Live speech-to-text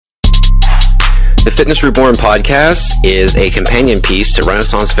The Fitness Reborn podcast is a companion piece to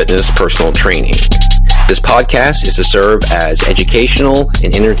Renaissance Fitness personal training. This podcast is to serve as educational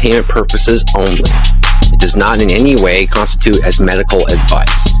and entertainment purposes only. It does not in any way constitute as medical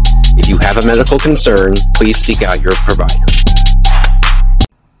advice. If you have a medical concern, please seek out your provider.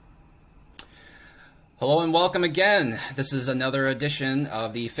 Hello and welcome again. This is another edition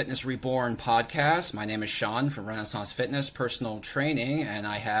of the Fitness Reborn podcast. My name is Sean from Renaissance Fitness Personal Training, and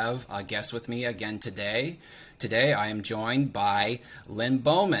I have a guest with me again today. Today I am joined by Lynne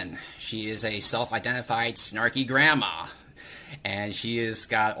Bowman. She is a self-identified snarky grandma, and she has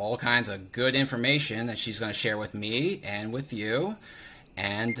got all kinds of good information that she's going to share with me and with you,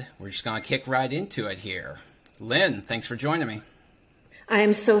 and we're just going to kick right into it here. Lynne, thanks for joining me. I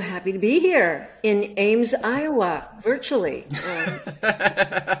am so happy to be here in Ames, Iowa, virtually.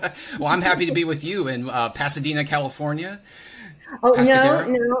 Well, I'm happy to be with you in Pasadena, California. Oh,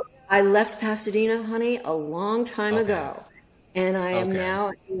 no. I left Pasadena, honey, a long time ago. And I am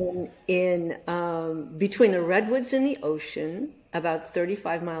now in between the redwoods and the ocean, about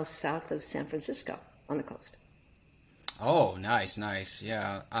 35 miles south of San Francisco on the coast. Oh, nice.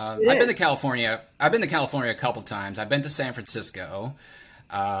 Yeah. I've been to California. I've been to California a couple times. I've been to San Francisco.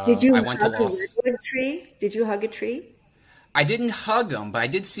 Did you hug a redwood tree? Did you hug a tree? I didn't hug them, but I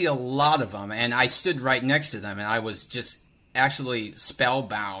did see a lot of them, and I stood right next to them, and I was just actually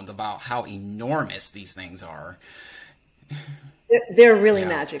spellbound about how enormous these things are. They're really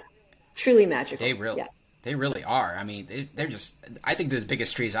magical, truly magical. They really are. I mean, they're just, I think they're the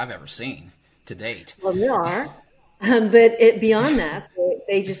biggest trees I've ever seen to date. Well, they are. But beyond that,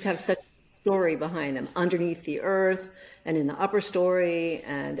 they just have such a story behind them underneath the earth and in the upper story,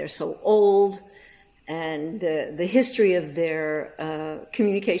 and they're so old. And the history of their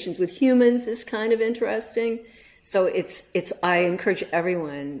communications with humans is kind of interesting. So I encourage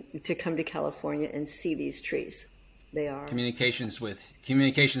everyone to come to California and see these trees. They are communications with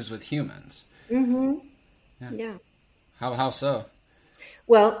humans. Mm-hmm. Yeah. How so?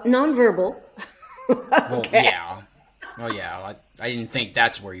 Well, nonverbal. Well, yeah. I didn't think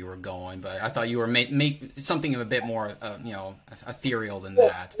that's where you were going, but I thought you were make something a bit more, ethereal than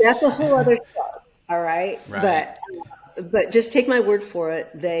that. That's a whole other stuff. All right. But just take my word for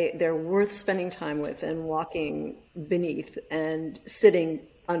it. They're worth spending time with and walking beneath and sitting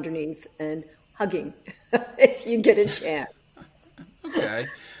underneath and hugging if you get a chance. Okay.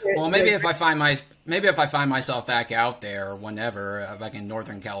 Well, maybe if I find myself back out there whenever, back in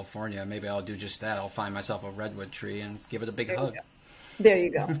Northern California, maybe I'll do just that. I'll find myself a redwood tree and give it a big hug. There you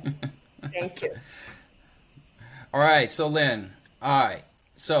go. Thank you. All right. So Lynne,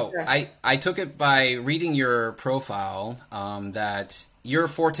 So sure. I took it by reading your profile that your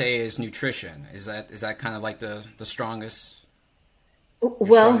forte is nutrition. Is that kind of like the strongest?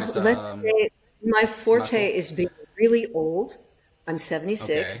 Well, let's say my forte is being really old. I'm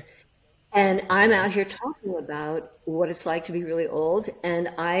 76, and I'm out here talking about what it's like to be really old.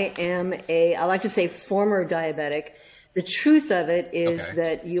 And I am I like to say former diabetic. The truth of it is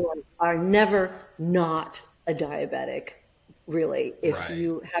that you are never not a diabetic, really, if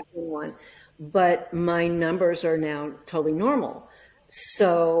you have been one. But my numbers are now totally normal.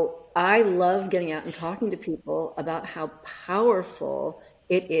 So I love getting out and talking to people about how powerful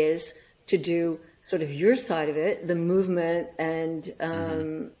it is to do sort of your side of it, the movement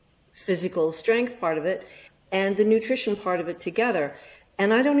and physical strength part of it, and the nutrition part of it together.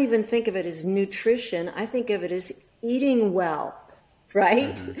 And I don't even think of it as nutrition. I think of it as eating well,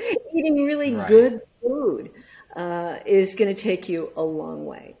 right? Mm-hmm. Eating really good food is going to take you a long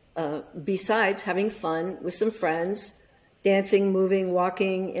way. Besides having fun with some friends, dancing, moving,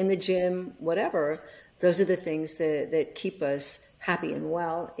 walking in the gym, whatever, those are the things that keep us happy and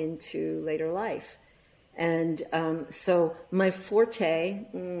well into later life. And so my forte,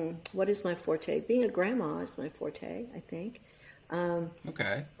 what is my forte? Being a grandma is my forte, I think.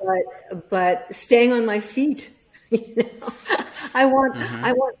 But staying on my feet, I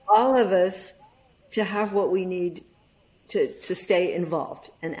want all of us to have what we need to stay involved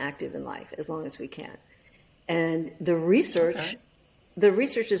and active in life as long as we can. And the research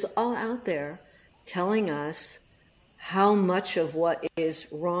is all out there telling us how much of what is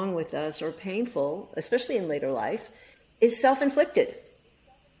wrong with us or painful, especially in later life, is self-inflicted.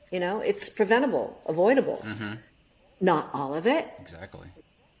 It's preventable, avoidable. Mm-hmm. Not all of it. Exactly.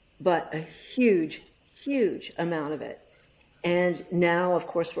 But a huge, huge amount of it. And now, of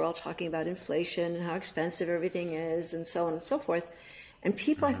course, we're all talking about inflation and how expensive everything is and so on and so forth. And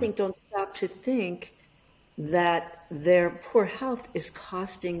people, I think, don't stop to think that their poor health is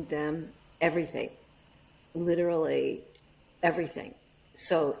costing them everything. Literally everything.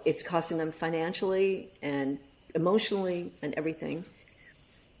 So it's costing them financially and emotionally and everything.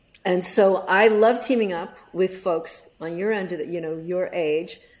 And so I love teaming up with folks on your end of the, your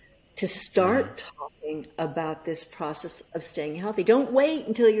age, to start talking about this process of staying healthy. Don't wait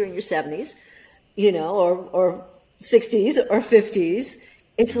until you're in your 70s, or 60s or 50s.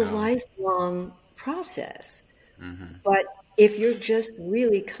 It's a lifelong process. But if you're just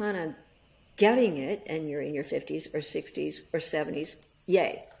really kind of getting it and you're in your 50s or 60s or 70s,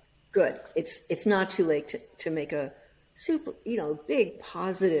 yay, good. It's not too late to make a super, big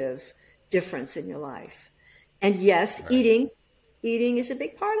positive difference in your life. And yes, eating is a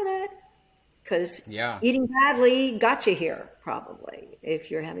big part of that, because eating badly got you here, probably, if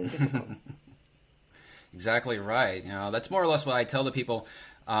you're having difficulty. Exactly right. That's more or less what I tell the people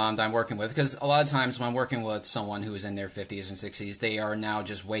that I'm working with, because a lot of times when I'm working with someone who is in their 50s and 60s, they are now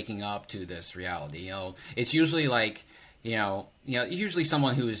just waking up to this reality. It's usually like, usually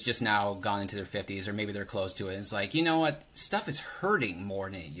someone who is just now gone into their 50s, or maybe they're close to it. And it's like, you know what, stuff is hurting more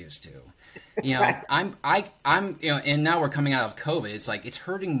than it used to. Right. I'm, and now we're coming out of COVID. It's like, it's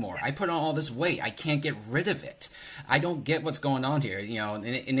hurting more. I put on all this weight. I can't get rid of it. I don't get what's going on here.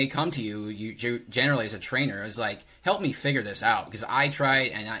 And they come to you generally as a trainer, is like, help me figure this out, because I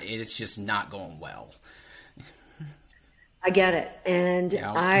tried and it's just not going well. I get it. And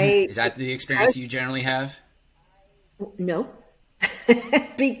is that the experience you generally have? No,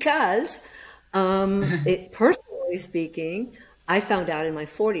 because personally speaking, I found out in my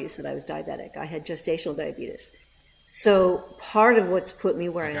 40s that I was diabetic. I had gestational diabetes. So part of what's put me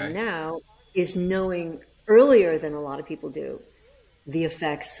where I am now is knowing earlier than a lot of people do the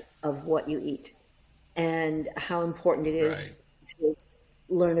effects of what you eat and how important it is to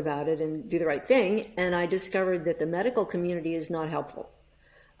learn about it and do the right thing. And I discovered that the medical community is not helpful.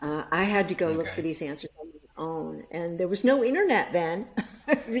 I had to go look for these answers on my own. And there was no internet then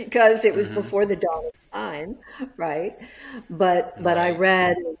because it was before the dawn of time, right? But I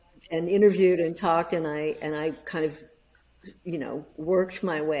read and interviewed and talked, and I kind of, worked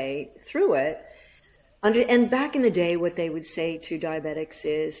my way through it. And back in the day, what they would say to diabetics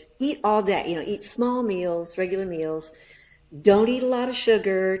is eat all day, eat small meals, regular meals. Don't eat a lot of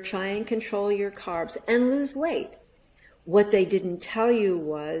sugar, try and control your carbs and lose weight. What they didn't tell you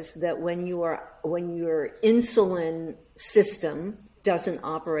was that when your insulin system doesn't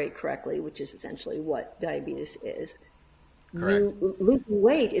operate correctly, which is essentially what diabetes is, losing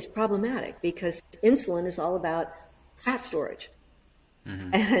weight is problematic, because insulin is all about fat storage.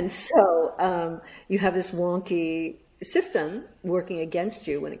 And so you have this wonky system working against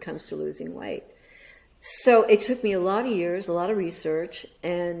you when it comes to losing weight. So it took me a lot of years, a lot of research,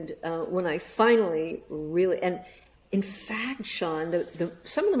 and when I finally really, and in fact, Sean,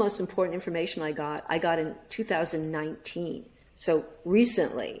 some of the most important information I got in 2019. So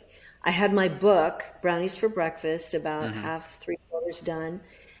recently, I had my book, Brownies for Breakfast, about half, 3/4 done.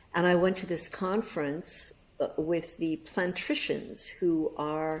 And I went to this conference with the plantricians, who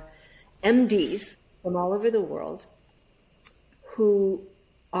are MDs from all over the world, who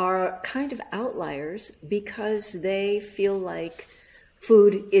are kind of outliers because they feel like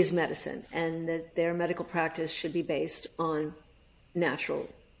food is medicine and that their medical practice should be based on natural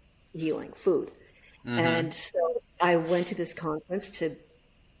healing food. And so I went to this conference to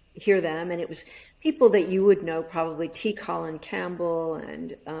hear them, and it was people that you would know, probably T. Colin Campbell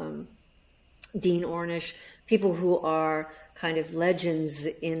and Dean Ornish, people who are kind of legends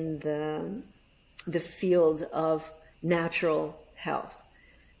in the field of natural health.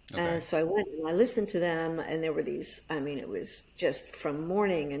 And so I went and I listened to them, and there were these, it was just from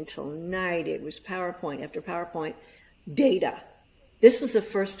morning until night. It was PowerPoint after PowerPoint, data. This was the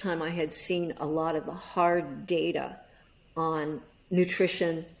first time I had seen a lot of the hard data on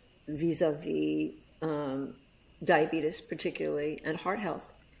nutrition vis-a-vis diabetes, particularly, and heart health.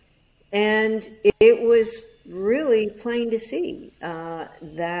 And it was really plain to see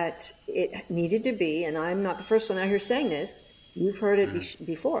that it needed to be, and I'm not the first one out here saying this, you've heard it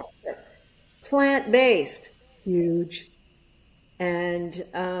before, plant-based, huge, and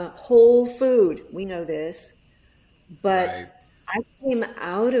whole food, we know this. But I came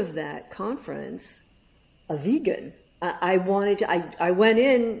out of that conference a vegan. I went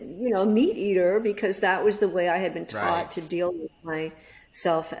in, a meat eater, because that was the way I had been taught to deal with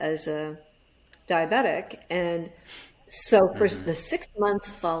myself as a diabetic. And so for the 6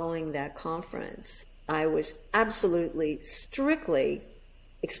 months following that conference, I was absolutely, strictly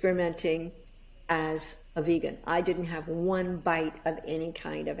experimenting as a vegan. I didn't have one bite of any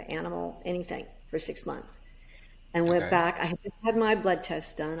kind of animal, anything, for 6 months. And went back. I had my blood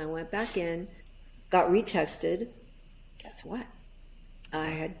test done. I went back in, got retested. Guess what? I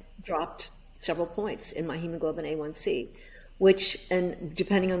had dropped several points in my hemoglobin A1C, which, and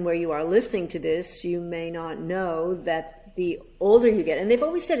depending on where you are listening to this, you may not know that the older you get, and they've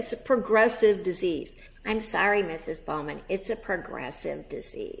always said it's a progressive disease. I'm sorry, Mrs. Bowman, it's a progressive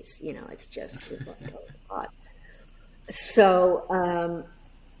disease. It's just odd. So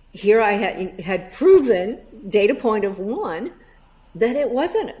here I had proven, data point of 1, that it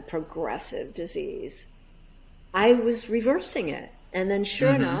wasn't a progressive disease. I was reversing it. And then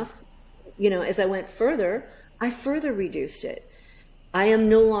sure enough, as I went further, I further reduced it. I am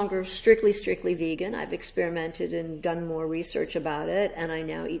no longer strictly vegan. I've experimented and done more research about it, and I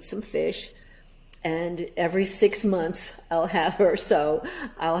now eat some fish. And every 6 months, I'll have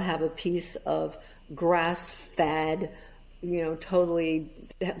a piece of grass-fed, totally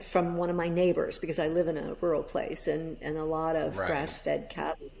from one of my neighbors, because I live in a rural place, and a lot of grass-fed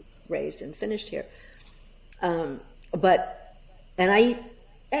cattle raised and finished here. And I eat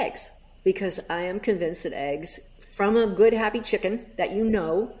eggs, because I am convinced that eggs from a good, happy chicken that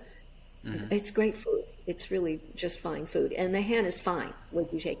it's great food. It's really just fine food. And the hen is fine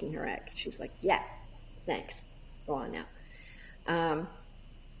with you taking her egg. She's like, yeah, thanks. Go on now.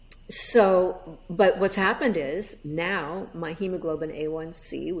 But what's happened is now my hemoglobin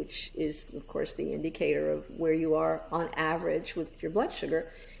A1C, which is, of course, the indicator of where you are on average with your blood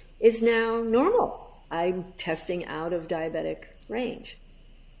sugar, is now normal. I'm testing out of diabetic range.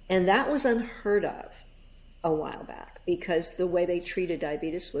 And that was unheard of a while back, because the way they treated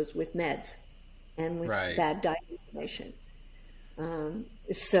diabetes was with meds and with bad diet information.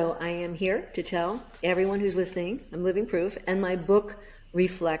 So I am here to tell everyone who's listening, I'm living proof, and my book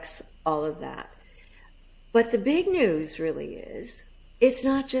reflects all of that. But the big news really is, it's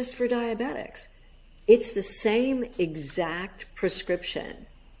not just for diabetics. It's the same exact prescription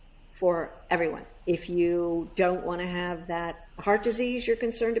for everyone. If you don't want to have that heart disease you're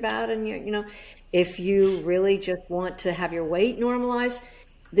concerned about, and if you really just want to have your weight normalized,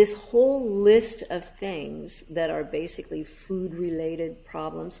 this whole list of things that are basically food-related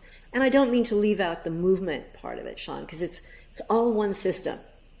problems. And I don't mean to leave out the movement part of it, Sean, because it's all one system.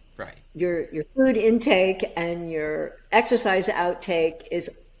 Right. Your food intake and your exercise outtake is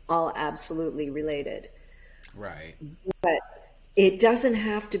all absolutely related. Right. But it doesn't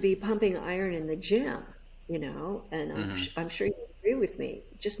have to be pumping iron in the gym, and I'm sure you agree with me.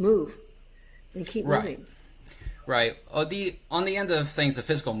 Just move and keep moving. Right. On the end of things, the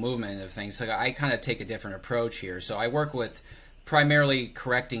physical movement of things, I kind of take a different approach here. So I work with primarily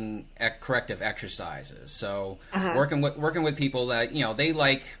corrective exercises. So working with people that, they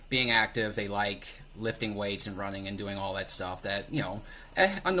like being active, they like lifting weights and running and doing all that stuff that,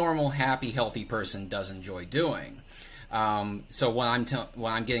 a normal, happy, healthy person does enjoy doing. So when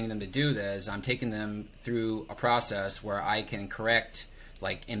I'm getting them to do this, I'm taking them through a process where I can correct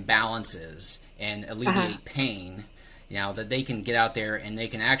like imbalances and alleviate pain, that they can get out there and they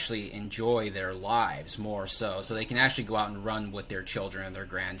can actually enjoy their lives more so they can actually go out and run with their children and their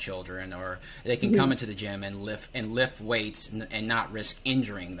grandchildren, or they can come into the gym and lift weights and not risk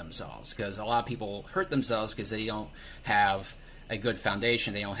injuring themselves, because a lot of people hurt themselves because they don't have a good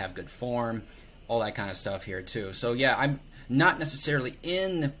foundation, they don't have good form, all that kind of stuff here too. So yeah, I'm not necessarily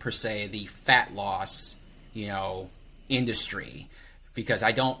in per se the fat loss, industry, because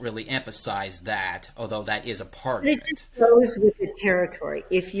I don't really emphasize that, although that is a part of it. It just goes with the territory.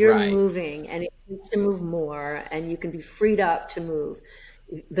 If you're moving and it needs to move more and you can be freed up to move,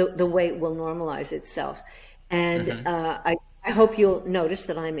 the weight will normalize itself. And I hope you'll notice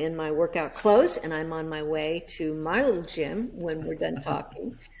that I'm in my workout clothes and I'm on my way to my little gym when we're done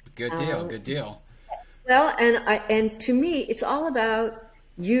talking. Good deal. Well, and to me, it's all about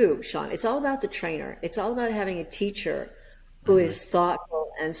you, Sean. It's all about the trainer. It's all about having a teacher who is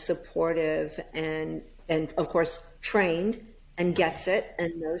thoughtful and supportive and of course trained and gets it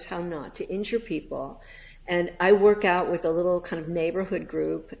and knows how not to injure people. And I work out with a little kind of neighborhood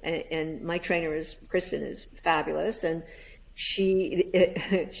group, and my trainer Kristen is fabulous, and she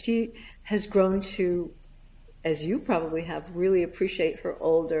has grown to, as you probably have, really appreciate her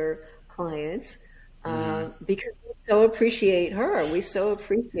older clients, because we so appreciate her. We so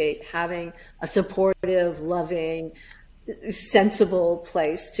appreciate having a supportive, loving, sensible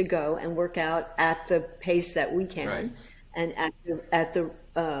place to go and work out at the pace that we can, and at the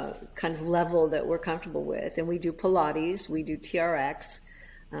kind of level that we're comfortable with. And we do Pilates, we do TRX.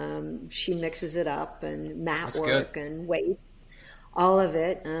 She mixes it up, and mat work and weight, all of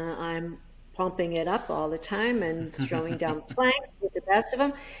it. I'm pumping it up all the time and throwing down planks with the best of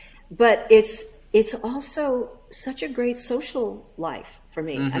them. But it's also such a great social life for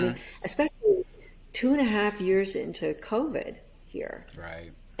me. I mean, especially 2.5 years into COVID, here.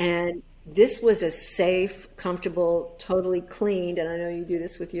 Right. And this was a safe, comfortable, totally cleaned, and I know you do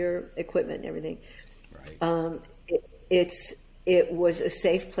this with your equipment and everything. Right. It was a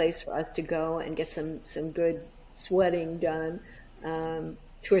safe place for us to go and get some good sweating done,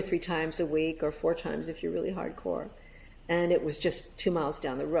 2 or 3 times a week, or 4 times if you're really hardcore. And it was just 2 miles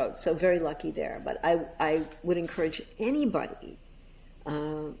down the road, so very lucky there. But I would encourage anybody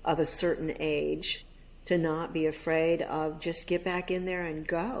of a certain age to not be afraid of, just get back in there and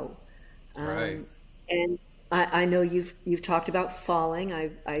go. Right. And I know you've talked about falling.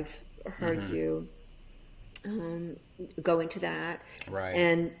 I've heard you go into that. Right.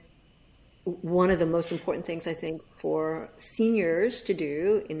 And one of the most important things I think for seniors to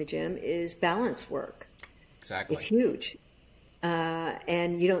do in the gym is balance work. Exactly. It's huge.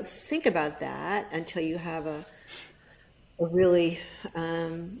 And you don't think about that until you have a really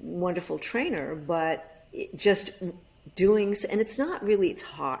wonderful trainer, but just doing, and it's not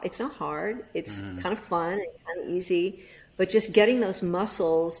hard. It's not hard. It's kind of fun and kind of easy, but just getting those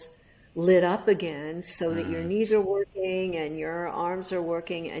muscles lit up again so that your knees are working and your arms are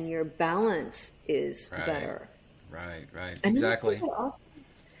working and your balance is better. Right. And exactly. It also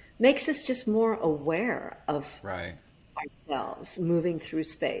makes us just more aware of ourselves moving through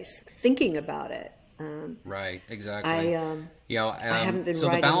space, thinking about it. Right, exactly. I haven't been so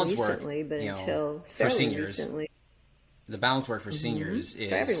writing the balance recently, work, but until for seniors, recently. The balance work for seniors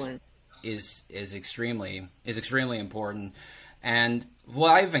is extremely important. And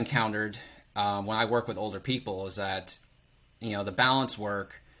what I've encountered when I work with older people is that the balance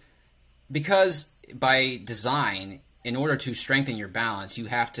work, because by design, in order to strengthen your balance, you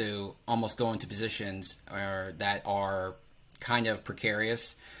have to almost go into positions that are kind of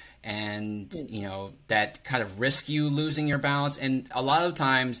precarious, and that kind of risk you losing your balance. And a lot of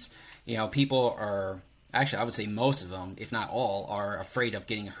times, people are, actually I would say most of them, if not all, are afraid of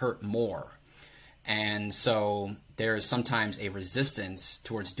getting hurt more. And so there is sometimes a resistance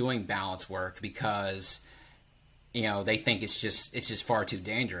towards doing balance work because they think it's just far too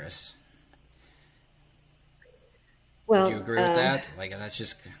dangerous. Well, would you agree with that? Like, that's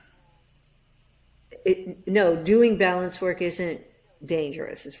just no, doing balance work isn't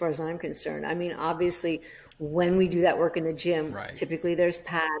dangerous as far as I'm concerned. I mean, obviously, when we do that work in the gym, typically there's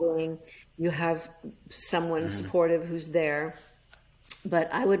padding. You have someone supportive who's there. But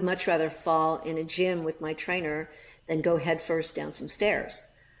I would much rather fall in a gym with my trainer than go headfirst down some stairs.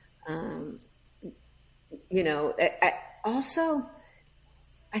 I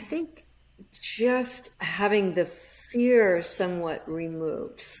think just having the fear somewhat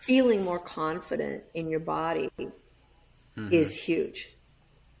removed, feeling more confident in your body is huge.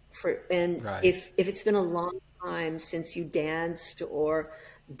 If it's been a long time since you danced or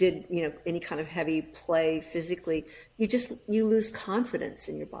did any kind of heavy play physically, you lose confidence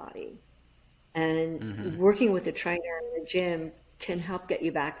in your body, and working with a trainer in the gym can help get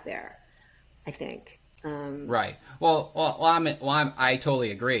you back there, I think. Right. I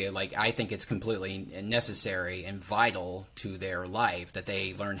totally agree. Like, I think it's completely necessary and vital to their life that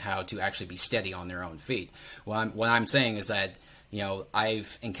they learn how to actually be steady on their own feet. What I'm saying is that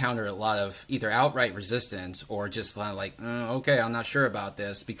I've encountered a lot of either outright resistance or just like, okay, I'm not sure about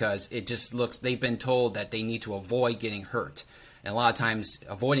this, because it just looks, they've been told that they need to avoid getting hurt. And a lot of times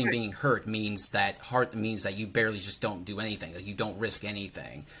avoiding being hurt means that you barely just don't do anything, that you don't risk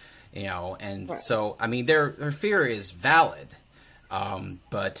anything, So, I mean, their fear is valid.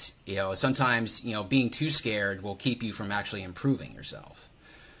 But sometimes, being too scared will keep you from actually improving yourself.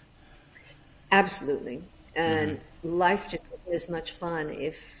 Absolutely. And life just isn't as much fun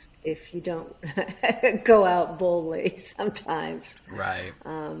if you don't go out boldly sometimes. Right.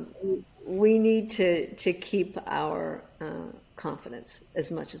 We need to keep our confidence as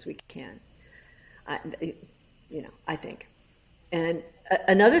much as we can. I think. And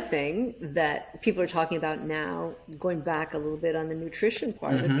another thing that people are talking about now, going back a little bit on the nutrition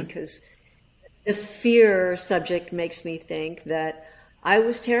part of it, because the fear subject makes me think that I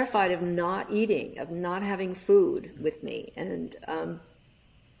was terrified of not eating, of not having food with me. And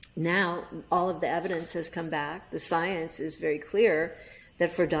now all of the evidence has come back. The science is very clear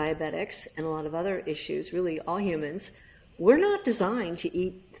that for diabetics and a lot of other issues, really all humans, we're not designed to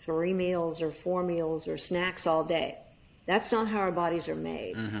eat 3 meals or 4 meals or snacks all day. That's not how our bodies are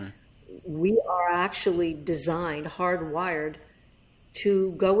made. We are actually designed, hardwired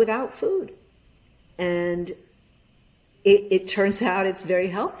to go without food. And it turns out it's very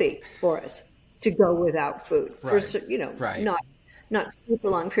healthy for us to go without food for not super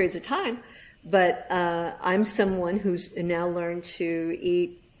long periods of time. But I'm someone who's now learned to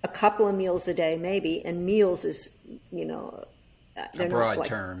eat a couple of meals a day, maybe, and meals is A They're not broad like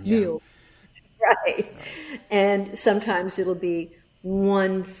term, yeah. meals, right? And sometimes it'll be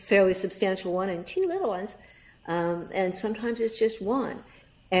one fairly substantial one and two little ones. And sometimes it's just one.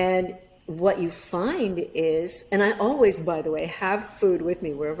 And what you find is, and I always, by the way, have food with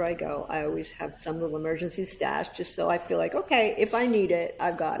me wherever I go. I always have some little emergency stash just so I feel like, okay, if I need it,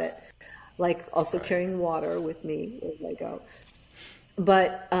 I've got it. Like also carrying water with me wherever I go.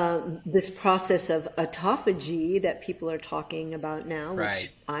 But this process of autophagy that people are talking about now,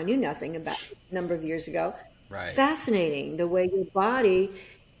 which I knew nothing about a number of years ago, fascinating. The way your body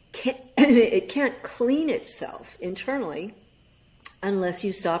it can't clean itself internally unless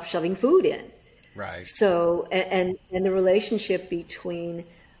you stop shoving food in. Right. So, and the relationship between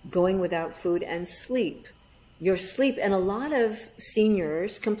going without food and sleep. Your sleep, and a lot of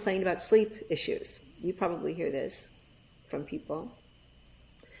seniors complain about sleep issues. You probably hear this from people.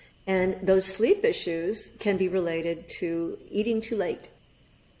 And those sleep issues can be related to eating too late,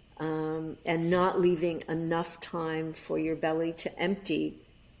 and not leaving enough time for your belly to empty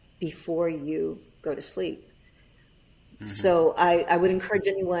before you go to sleep. Mm-hmm. So I would encourage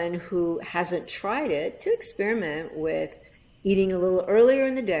anyone who hasn't tried it to experiment with eating a little earlier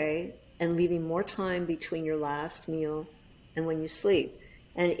in the day and leaving more time between your last meal and when you sleep.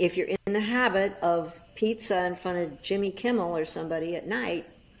 And if you're in the habit of pizza in front of Jimmy Kimmel or somebody at night,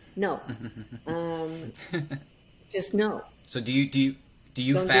 no. Just no. So do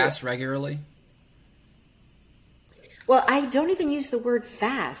you fast regularly? Well, I don't even use the word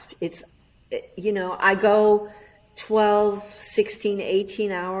fast. It's, I go 12, 16,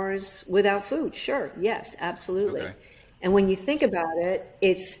 18 hours without food. Sure. Yes, absolutely. Okay. And when you think about it,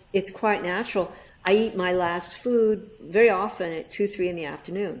 it's quite natural. I eat my last food very often at 2, 3 in the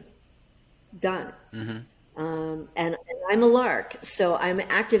afternoon. Done. Mm-hmm. And I'm a lark, so I'm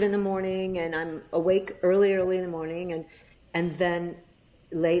active in the morning and I'm awake early in the morning, and then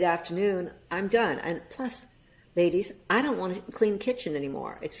late afternoon I'm done. And plus, ladies, I don't want to clean the kitchen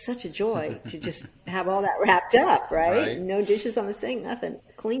anymore. It's such a joy to just have all that wrapped up, right? No dishes on the sink, nothing,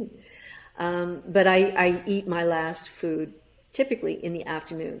 clean. But I eat my last food typically in the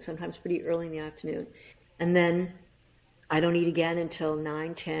afternoon, sometimes pretty early in the afternoon, and then I don't eat again until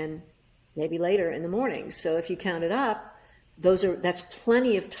 9, 10. Maybe later in the morning. So if you count it up, that's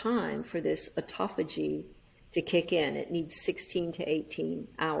plenty of time for this autophagy to kick in. It needs 16 to 18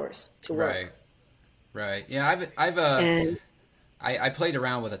 hours to work. Right. Yeah, I played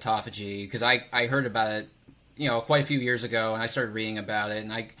around with autophagy because I heard about it, quite a few years ago, and I started reading about it,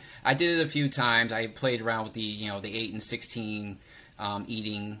 and I did it a few times. I played around with the 8 and 16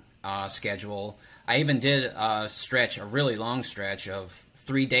 eating schedule. I even did a really long stretch of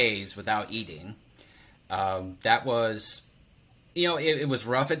 3 days without eating. That was, it was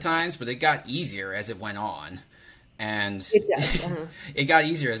rough at times, but it got easier as it went on. And it does. Uh-huh. It got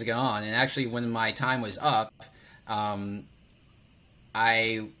easier as it went on. And actually, when my time was up, I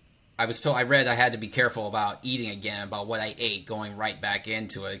was told, I read I had to be careful about eating again, about what I ate, going right back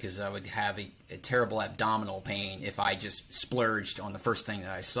into it, because I would have a terrible abdominal pain if I just splurged on the first thing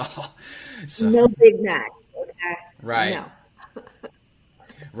that I saw. So, no Big Mac. Okay. Right. No.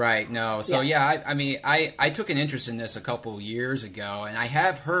 Right. No. So yeah, I took an interest in this a couple years ago, and I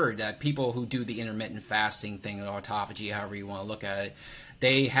have heard that people who do the intermittent fasting thing, or autophagy, however you want to look at it,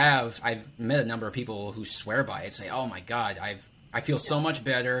 I've met a number of people who swear by it, say, oh my God, I feel so much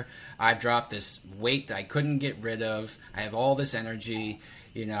better. I've dropped this weight that I couldn't get rid of. I have all this energy,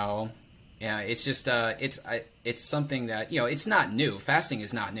 Yeah, it's just, it's something that, it's not new. Fasting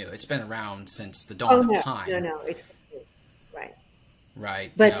is not new. It's been around since the dawn of time. No, it's right.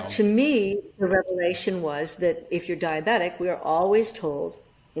 Right. But to me, the revelation was that if you're diabetic, we are always told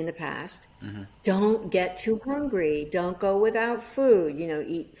in the past, don't get too hungry, don't go without food,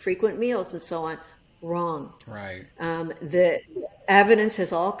 eat frequent meals and so on. Wrong. Right. The evidence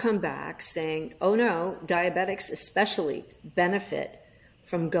has all come back saying, oh no, diabetics especially benefit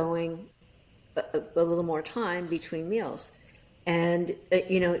from going a little more time between meals. And,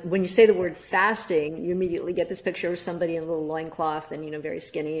 when you say the word fasting, you immediately get this picture of somebody in a little loincloth and, very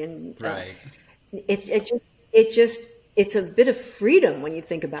skinny. And right. It's a bit of freedom when you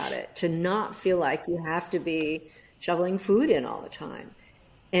think about it, to not feel like you have to be shoveling food in all the time.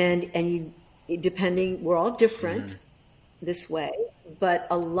 And we're all different this way, but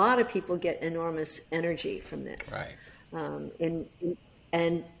a lot of people get enormous energy from this. Right.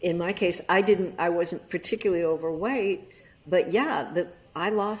 And in my case, I wasn't particularly overweight, but yeah, I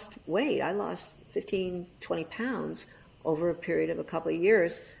lost weight. I lost 15, 20 pounds over a period of a couple of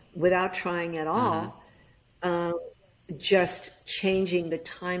years without trying at all. Just changing the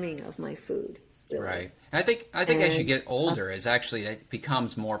timing of my food. Really. Right. I think as you get older, it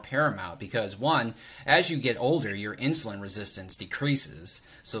becomes more paramount because one, as you get older, your insulin resistance decreases,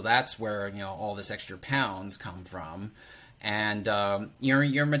 so that's where all this extra pounds come from, and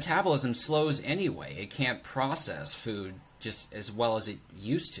your metabolism slows anyway. It can't process food just as well as it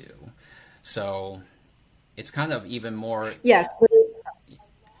used to, so it's kind of even more. Yes, but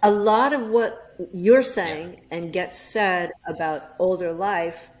a lot of what you're saying and gets said about older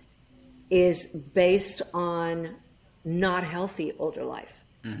life is based on not healthy older life.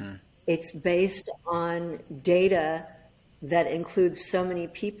 Mm-hmm. It's based on data that includes so many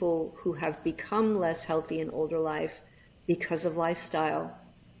people who have become less healthy in older life because of lifestyle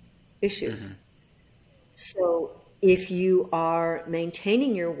issues. Mm-hmm. So if you are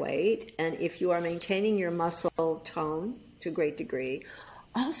maintaining your weight and if you are maintaining your muscle tone to a great degree,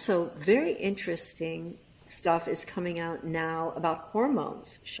 also very interesting stuff is coming out now about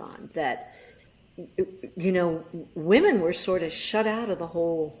hormones, Sean, that, women were sort of shut out of the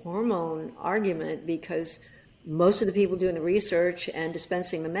whole hormone argument because most of the people doing the research and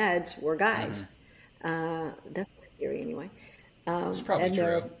dispensing the meds were guys. Mm-hmm. That's my theory anyway. It's probably and true.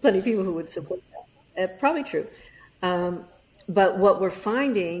 There are plenty of people who would support that. Probably true. But what we're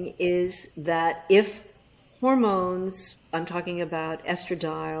finding is that if hormones, I'm talking about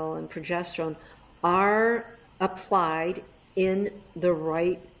estradiol and progesterone, are applied in the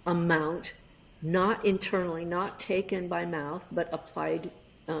right amount, not internally, not taken by mouth, but applied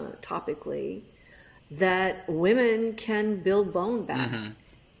topically, that women can build bone back. Mm-hmm.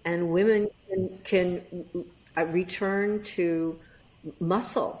 And women can return to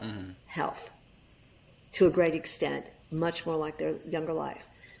muscle mm-hmm. health to a great extent, much more like their younger life.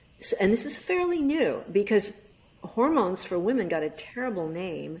 So, and this is fairly new because hormones for women got a terrible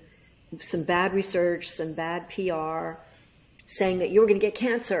name, some bad research, some bad PR, saying that you were going to get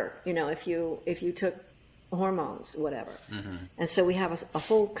cancer, if you took hormones, whatever. Mm-hmm. And so we have a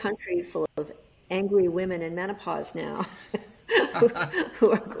whole country full of angry women in menopause now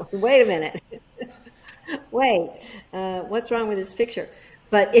who are going, wait a minute, what's wrong with this picture?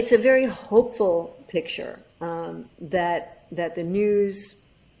 But it's a very hopeful picture that the news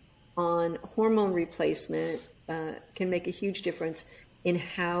on hormone replacement can make a huge difference in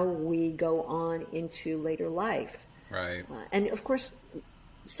how we go on into later life. Right. And of course,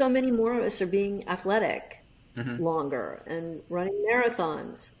 so many more of us are being athletic mm-hmm. longer and running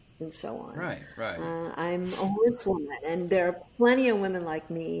marathons and so on. Right. I'm a horsewoman, and there are plenty of women like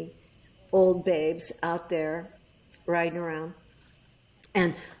me, old babes out there riding around.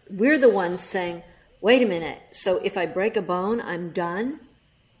 And we're the ones saying, wait a minute, so if I break a bone, I'm done?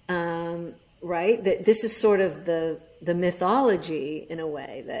 Right? That this is sort of the mythology in a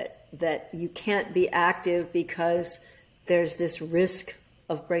way that you can't be active because there's this risk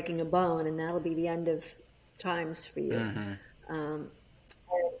of breaking a bone, and that'll be the end of times for you. Mm-hmm.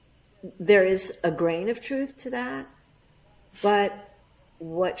 There is a grain of truth to that, but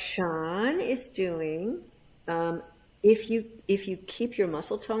what Sean is doing, if you keep your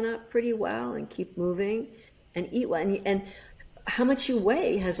muscle tone up pretty well and keep moving and eat well, and how much you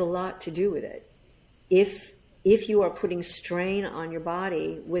weigh has a lot to do with it. If you are putting strain on your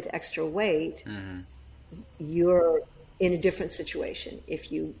body with extra weight, mm-hmm. you're in a different situation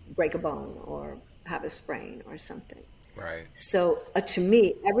if you break a bone or have a sprain or something. Right. So to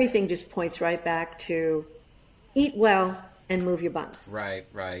me, everything just points right back to eat well and move your buns. Right.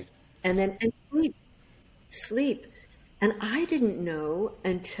 And then sleep. And I didn't know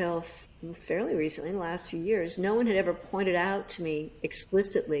until fairly recently, in the last few years, no one had ever pointed out to me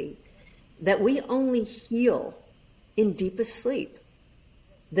explicitly that we only heal in deepest sleep.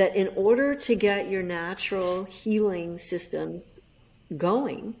 That in order to get your natural healing system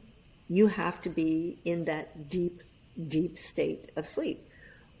going, you have to be in that deep state of sleep,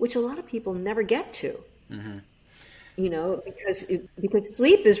 which a lot of people never get to. Mm-hmm. Because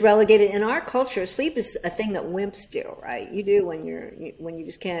sleep is relegated in our culture. Sleep is a thing that wimps do, right? You do when you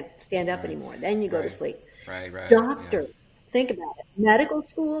just can't stand up anymore. Then you go to sleep. Right. Doctors, think about it. Medical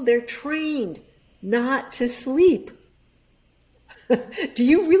school, they're trained not to sleep. Do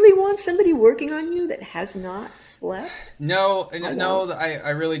you really want somebody working on you that has not slept? No, I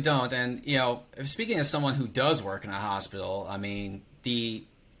really don't. And, speaking as someone who does work in a hospital, I mean,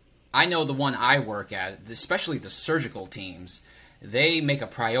 I know the one I work at, especially the surgical teams, they make a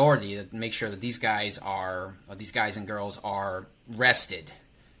priority to make sure that these guys and girls are rested,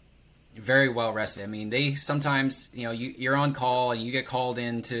 very well rested. I mean, they sometimes, you're on call and you get called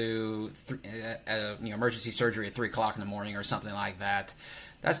into emergency surgery at 3:00 in the morning or something like that.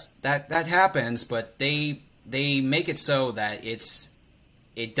 That happens, but they make it so that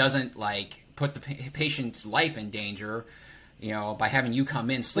it doesn't put the patient's life in danger, by having you come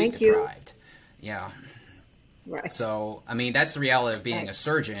in sleep Thank you. deprived. Yeah. Right. So, I mean, that's the reality of being a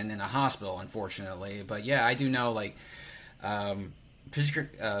surgeon in a hospital, unfortunately. But yeah, I do know, like,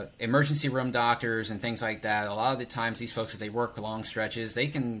 emergency room doctors and things like that. A lot of the times, these folks, as they work long stretches, they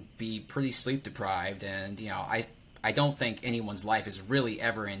can be pretty sleep deprived. And, I don't think anyone's life is really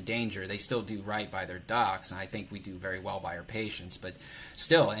ever in danger. They still do right by their docs, and I think we do very well by our patients. But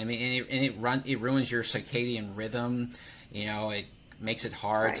still, I mean, it ruins your circadian rhythm. It makes it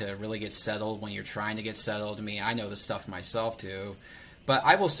hard to really get settled when you're trying to get settled. I mean, I know this stuff myself too. But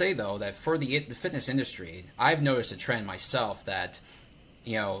I will say, though, that for the fitness industry, I've noticed a trend myself that,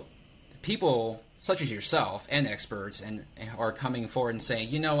 people such as yourself and experts are coming forward and saying,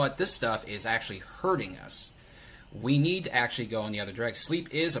 you know what, this stuff is actually hurting us. We need to actually go in the other direction.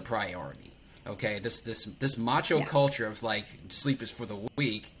 Sleep is a priority. Okay, this macho culture of like sleep is for the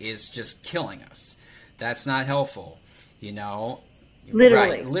weak is just killing us. That's not helpful.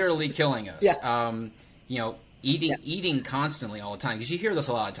 Literally killing us. Yeah. Eating constantly all the time, because you hear this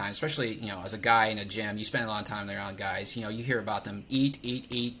a lot of times, especially as a guy in a gym. You spend a lot of time around guys. You hear about them eat.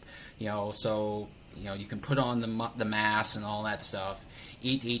 So you can put on the mass and all that stuff.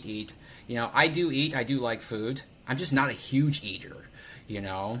 Eat. I do eat. I do like food. I'm just not a huge eater,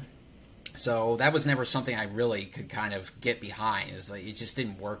 So that was never something I really could kind of get behind. It's like, it just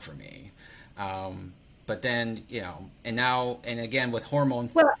didn't work for me. But then, and again with hormone.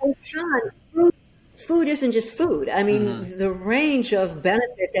 Well, and Sean, food isn't just food. I mean, the range of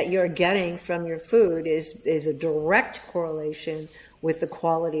benefit that you're getting from your food is a direct correlation with the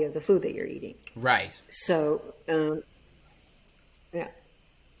quality of the food that you're eating. Right. So, yeah.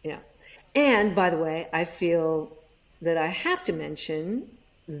 And by the way, I feel that I have to mention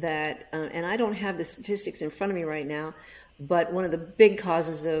that, and I don't have the statistics in front of me right now, but one of the big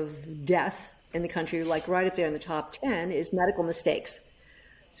causes of death in the country, like right up there in the top 10, is medical mistakes.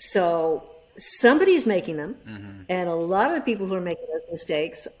 So somebody's making them, and a lot of the people who are making those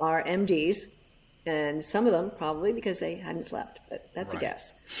mistakes are MDs, and some of them probably because they hadn't slept, but that's a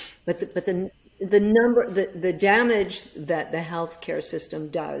guess. But the damage that the healthcare system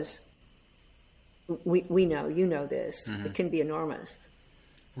does, we know, this, it can be enormous.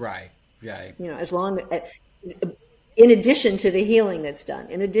 Right. As long in addition to the healing that's done,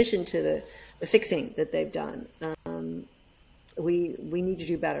 in addition to the fixing that they've done, we need to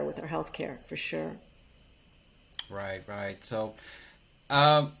do better with our healthcare for sure. Right. So,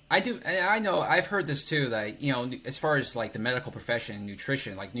 I know I've heard this too, that, as far as like the medical profession and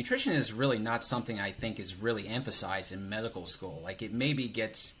nutrition, like nutrition is really not something I think is really emphasized in medical school. Like it maybe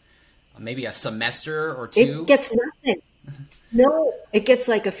gets maybe a semester or two. It gets nothing. No, it gets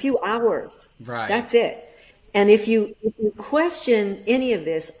like a few hours. Right. That's it. And if you question any of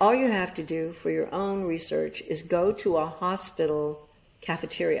this, all you have to do for your own research is go to a hospital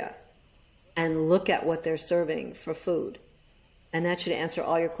cafeteria and look at what they're serving for food. And that should answer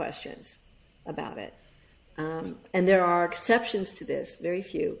all your questions about it. And there are exceptions to this, very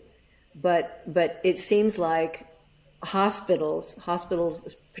few. But it seems like hospitals,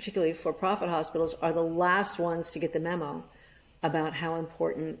 particularly for-profit hospitals, are the last ones to get the memo about how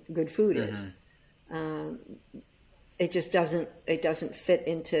important good food is. It just doesn't fit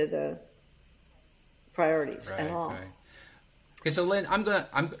into the priorities at all. Right. Okay, so Lynne, go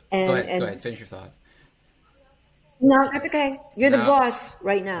ahead, finish your thought. No, that's okay. You're the boss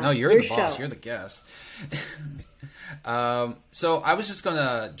right now. No, you're the boss. You're the guest. So I was just going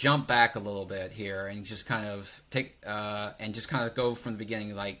to jump back a little bit here and just kind of go from the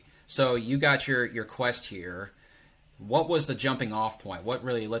beginning. Like, so you got your quest here. What was the jumping off point? What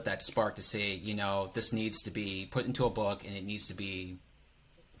really lit that spark to say, this needs to be put into a book and it needs to be,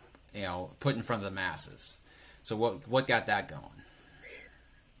 put in front of the masses? So what got that going?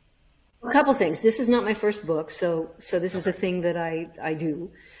 A couple things. This is not my first book, so this is a thing that I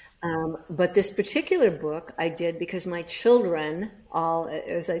do. But this particular book I did because my children, all,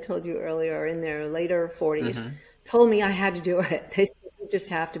 as I told you earlier, are in their later 40s, told me I had to do it. They said, you just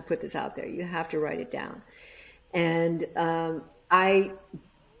have to put this out there. You have to write it down. And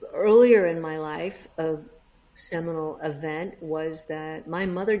earlier in my life, a seminal event was that my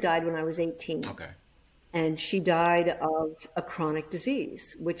mother died when I was 18. Okay. And she died of a chronic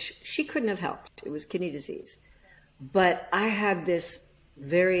disease, which she couldn't have helped. It was kidney disease. But I had this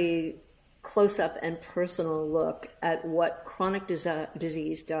very close-up and personal look at what chronic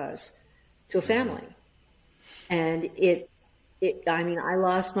disease does to a family. And I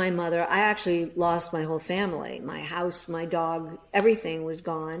lost my mother. I actually lost my whole family. My house, my dog, everything was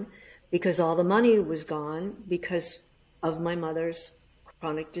gone because all the money was gone because of my mother's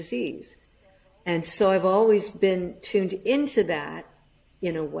chronic disease. And so I've always been tuned into that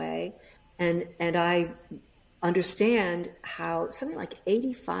in a way. And I understand how something like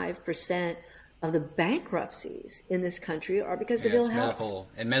 85% of the bankruptcies in this country are because of ill health.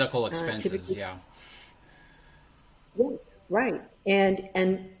 Medical expenses, yeah. Yes, right.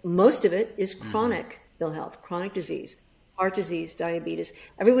 And most of it is chronic ill health, chronic disease, heart disease, diabetes.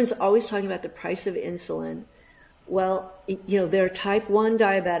 Everyone's always talking about the price of insulin. Well, there are type 1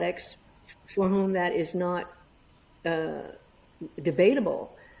 diabetics for whom that is not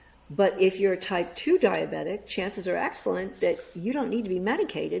debatable. But if you're a type 2 diabetic, chances are excellent that you don't need to be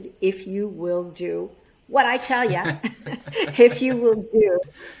medicated if you will do what I tell you. If you will do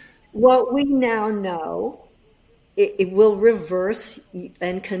what we now know, it will reverse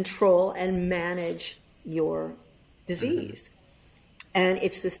and control and manage your disease. And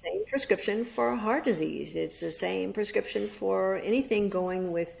it's the same prescription for heart disease. It's the same prescription for anything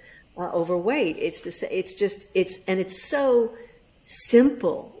going with overweight. It's so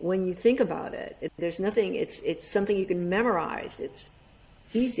simple when you think about it. There's nothing. It's something you can memorize. It's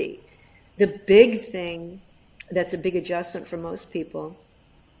easy. The big thing that's a big adjustment for most people,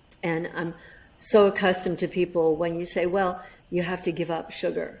 and I'm so accustomed to people when you say, well, you have to give up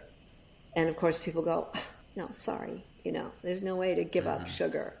sugar. And of course people go, oh, no, sorry, there's no way to give up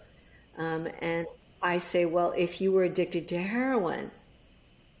sugar. And I say, well, if you were addicted to heroin,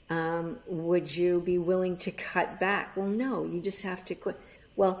 would you be willing to cut back? Well, no, you just have to quit.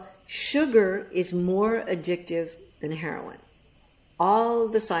 Well, sugar is more addictive than heroin. All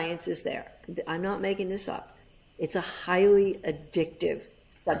the science is there. I'm not making this up. It's a highly addictive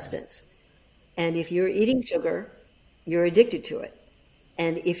substance. And if you're eating sugar, you're addicted to it.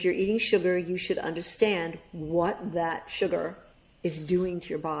 And if you're eating sugar, you should understand what that sugar is doing to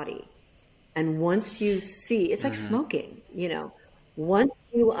your body. And once you see, it's like smoking, once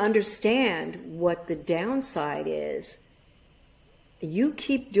you understand what the downside is, you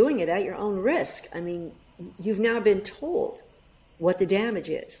keep doing it at your own risk. I mean, you've now been told what the damage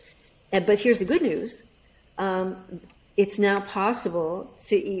is. But here's the good news. It's now possible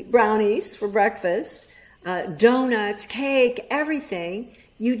to eat brownies for breakfast, donuts, cake, everything.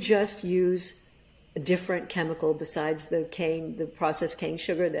 You just use a different chemical besides the processed cane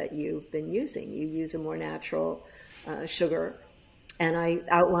sugar that you've been using. You use a more natural sugar. And I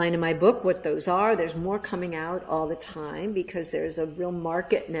outline in my book what those are. There's more coming out all the time because there's a real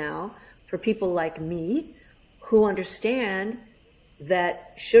market now for people like me who understand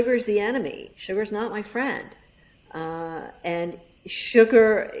that sugar's the enemy. Sugar's not my friend. And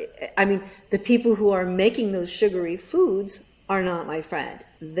sugar, the people who are making those sugary foods are not my friend.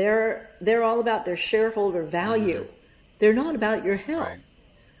 They're all about their shareholder value. They're not about your health. Right.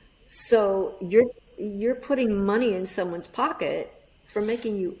 So you're putting money in someone's pocket for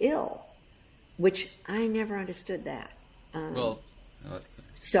making you ill, which I never understood that.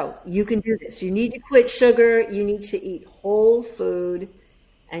 So you can do this. You need to quit sugar. You need to eat whole food,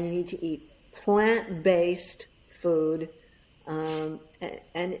 and you need to eat plant-based food. And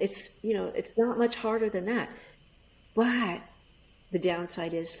it's not much harder than that. But the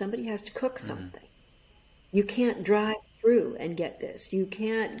downside is somebody has to cook something. You can't drive through and get this. You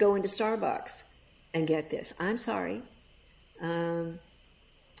can't go into Starbucks and get this. I'm sorry.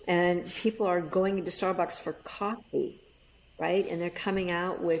 And people are going into Starbucks for coffee, right? And they're coming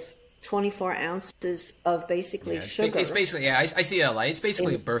out with 24 ounces of basically sugar. It's basically, I see it a lot. It's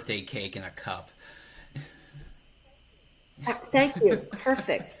basically a birthday cake in a cup. Thank you.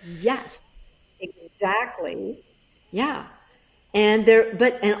 Perfect. Yes, exactly. Yeah. And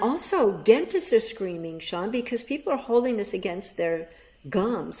also dentists are screaming, Sean, because people are holding this against their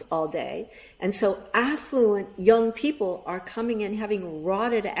gums all day. And so affluent young people are coming in having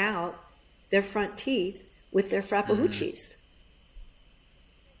rotted out their front teeth with their frappucci's.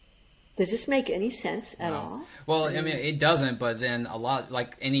 Does this make any sense at all? Well, it doesn't, but then a lot,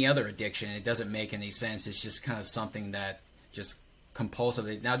 like any other addiction, it doesn't make any sense. It's just kind of something that just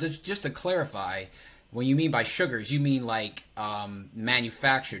compulsively. Now, just to clarify, when you mean by sugars, you mean like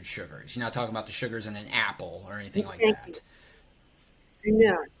manufactured sugars. You're not talking about the sugars in an apple or anything like that.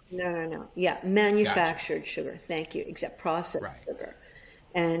 No. Yeah, manufactured sugar. Thank you. Except processed sugar.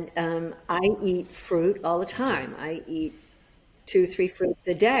 And I eat fruit all the time. I eat 2-3 fruits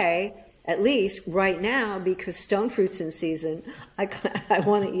a day, at least right now, because stone fruit's in season. I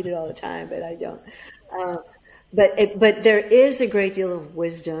want to eat it all the time, but I don't. But there is a great deal of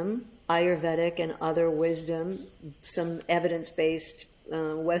wisdom, Ayurvedic and other wisdom, some evidence-based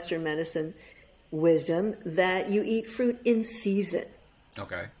Western medicine wisdom, that you eat fruit in season.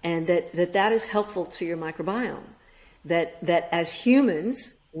 Okay. And that is helpful to your microbiome. That as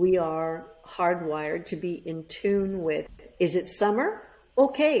humans, we are hardwired to be in tune with, is it summer?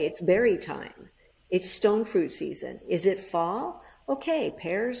 Okay, it's berry time. It's stone fruit season. Is it fall? Okay,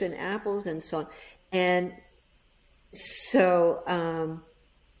 pears and apples and so on. And so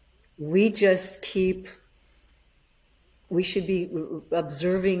we should be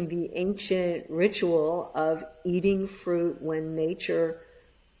observing the ancient ritual of eating fruit when nature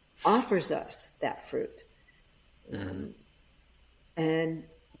offers us that fruit. And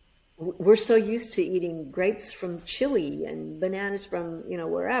we're so used to eating grapes from Chile and bananas from,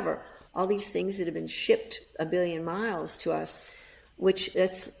 wherever, all these things that have been shipped a billion miles to us, which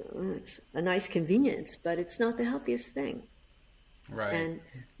it's a nice convenience, but it's not the healthiest thing. Right. And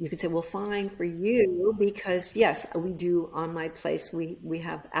you could say, well, fine for you, because yes, we do on my place, we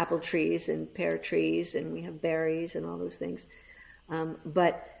have apple trees and pear trees and we have berries and all those things.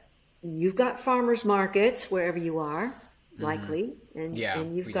 But you've got farmers markets wherever you are, likely, and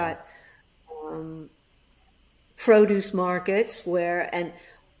you've got produce markets and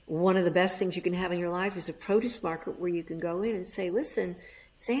one of the best things you can have in your life is a produce market where you can go in and say, listen,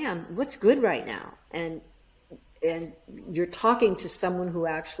 Sam, what's good right now? And you're talking to someone who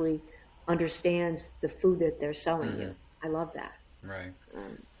actually understands the food that they're selling you. I love that. Right.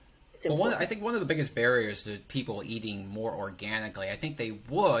 Well, I think one of the biggest barriers to people eating more organically, I think they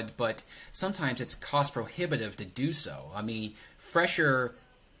would, but sometimes it's cost prohibitive to do so. I mean, fresher.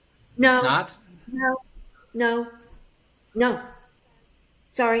 No. It's not? No.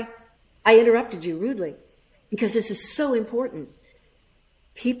 Sorry. I interrupted you rudely because this is so important.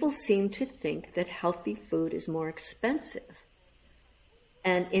 People seem to think that healthy food is more expensive.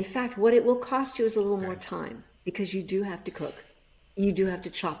 And in fact, what it will cost you is a little more time because you do have to cook. You do have to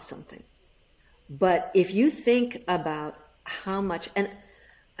chop something. But if you think about how much, and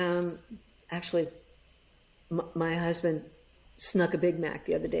actually, my husband snuck a Big Mac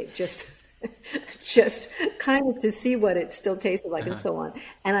the other day, just kind of to see what it still tasted like and so on.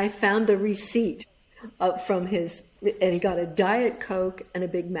 And I found the receipt from and he got a Diet Coke and a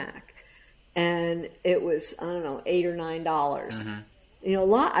Big Mac. And it was, I don't know, $8 or $9. A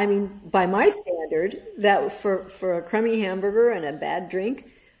lot. I mean, by my standard, that for a crummy hamburger and a bad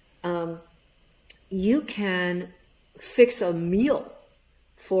drink, you can fix a meal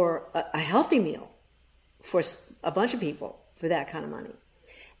for a healthy meal for a bunch of people for that kind of money.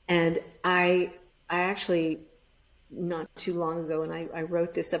 And I actually, not too long ago, and I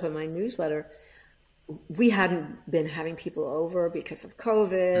wrote this up in my newsletter, we hadn't been having people over because of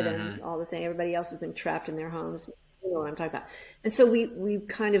COVID and all the thing. Everybody else has been trapped in their homes. You know what I'm talking about. And so we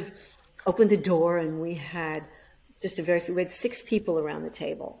kind of opened the door and we had just we had 6 people around the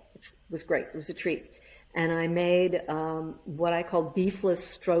table, which was great. It was a treat. And I made what I call beefless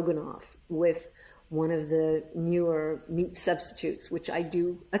stroganoff with one of the newer meat substitutes, which I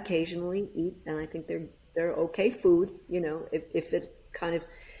do occasionally eat. And I think they're okay food, if it kind of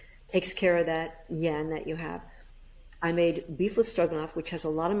takes care of that yen that you have. I made beefless stroganoff, which has a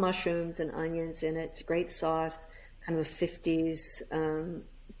lot of mushrooms and onions in it. It's a great sauce, kind of a 50s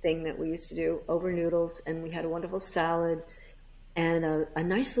thing that we used to do over noodles. And we had a wonderful salad and a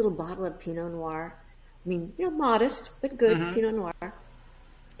nice little bottle of Pinot Noir. I mean, modest, but good Pinot Noir.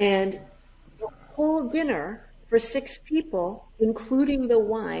 And the whole dinner for 6 people, including the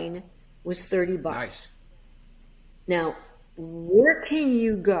wine, was $30. Nice. Now, where can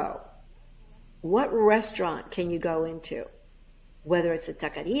you go? What restaurant can you go into? Whether it's a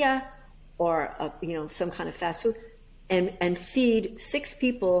taqueria or some kind of fast food, and feed 6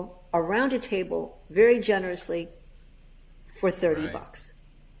 people around a table very generously for $30.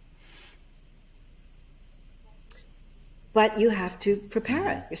 But you have to prepare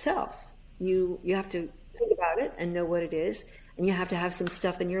it yourself. You have to think about it and know what it is, and you have to have some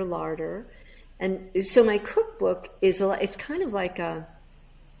stuff in your larder. And so my cookbook it's kind of like a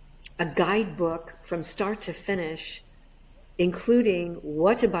guidebook from start to finish, including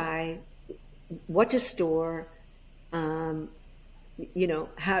what to buy, what to store, how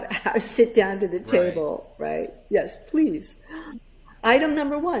to sit down to the table, right? Yes, please. Item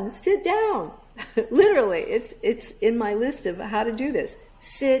number 1, sit down. Literally, it's in my list of how to do this.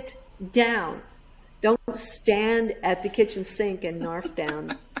 Sit down. Don't stand at the kitchen sink and narf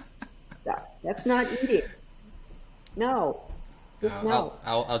down stuff. That's not eating. No. No.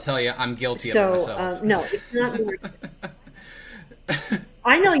 I'll tell you, I'm guilty of it myself. No, it's not yours.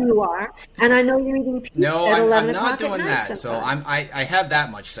 I know you are, and I know you're eating pizza at 11 I'm not o'clock doing at night that. sometimes. So I have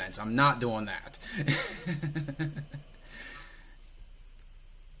that much sense. I'm not doing that.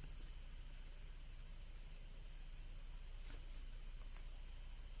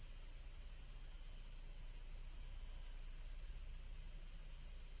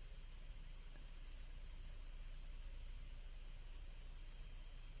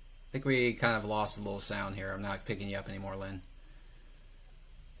 think we kind of lost a little sound here. I'm not picking you up anymore, Lynn.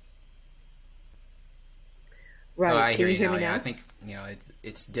 Right. Oh, I Can hear you you hear now. me Yeah, I now? think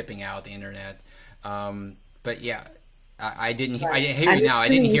it's dipping out the internet. But yeah, I didn't. I Right. hear I'm you now. I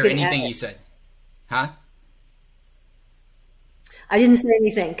didn't assuming you hear can anything edit. you said. Huh? I didn't say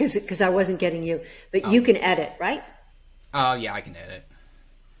anything because I wasn't getting you, but Oh, you can edit, right? oh yeah, I can edit.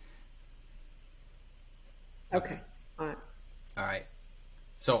 Okay. Okay. All right. All right.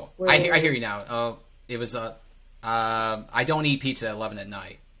 So Where I were hear we? you now. It was I don't eat pizza at 11 at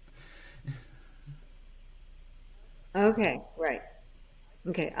night. Okay. Right.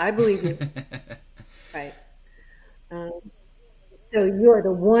 Okay. I believe you. Right. Um, so you're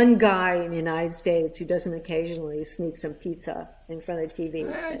the one guy in the United States who doesn't occasionally sneak some pizza in front of the TV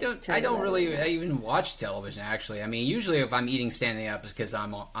I at don't. 10 I or don't 11 really at night. even watch television. Actually, I mean, usually if I'm eating standing up, it's because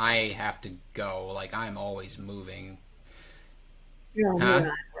I have to go. Like I'm always moving. You're on the Huh? run,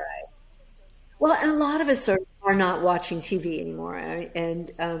 right? Well, and a lot of us are not watching TV anymore, right?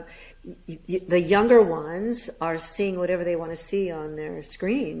 And the younger ones are seeing whatever they want to see on their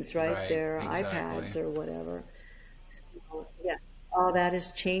screens, right? Right. Their Exactly. iPads or whatever. So, yeah, all that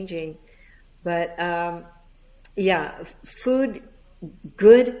is changing. But yeah, food,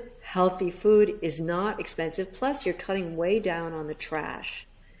 good, healthy food is not expensive. Plus, you're cutting way down on the trash.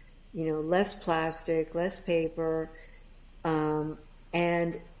 Less plastic, less paper, um,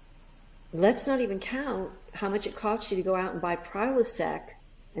 and let's not even count how much it costs you to go out and buy Prilosec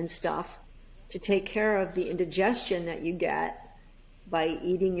and stuff to take care of the indigestion that you get by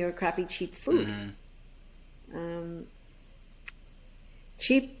eating your crappy cheap food. Hmm. Um,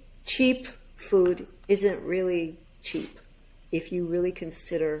 cheap food isn't really cheap if you really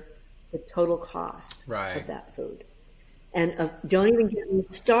consider the total cost Right. of that food. And don't even get me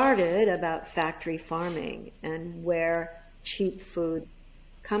started about factory farming and where cheap food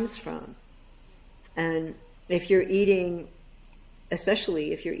comes from. And if you're eating,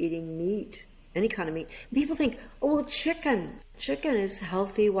 especially if you're eating meat, any kind of meat, people think, oh, well, chicken is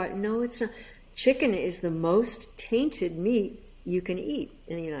healthy. Why? No, it's not. Chicken is the most tainted meat you can eat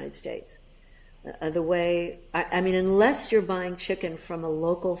in the United States. I mean, unless you're buying chicken from a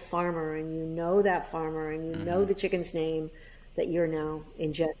local farmer and you know that farmer and you know Hmm. the chicken's name that you're now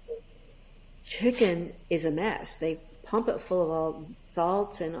ingesting, chicken is a mess. They pump it full of all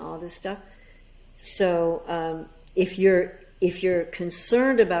salt and all this stuff. So if you're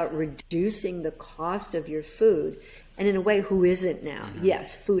concerned about reducing the cost of your food, and in a way, who isn't now? Hmm.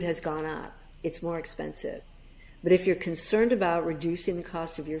 Yes, food has gone up; it's more expensive. But if you're concerned about reducing the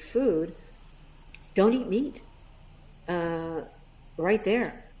cost of your food, don't eat meat. Uh, right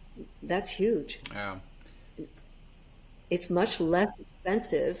there, that's huge. Yeah. It's much less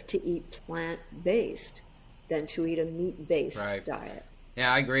expensive to eat plant-based than to eat a meat-based Right. diet.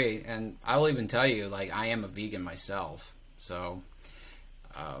 Yeah, I agree, and I'll even tell you, like, I am a vegan myself.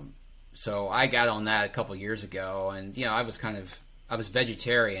 Um, so I got on that a couple years ago, and I was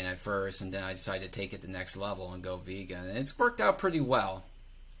vegetarian at first, and then I decided to take it the next level and go vegan, and it's worked out pretty well.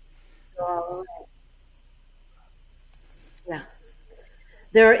 Uh, yeah.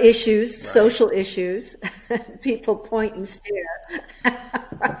 There are issues, Right. social issues. People point and stare,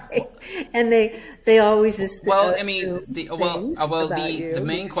 right? And they always Well, I mean, assume things about the you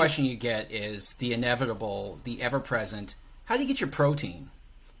main because you're question you get is the inevitable, the ever present. How do you get your protein?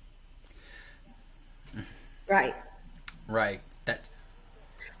 right. Right. That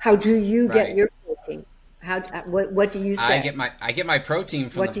How do you get right. your protein? What do you say? I get my protein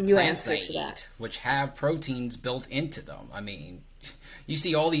from What the do you plants answer I to that? eat, which have proteins built into them. I mean, you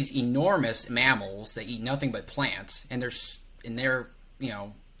see all these enormous mammals that eat nothing but plants, and they're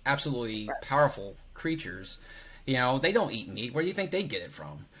absolutely Right. powerful creatures. They don't eat meat. Where do you think they get it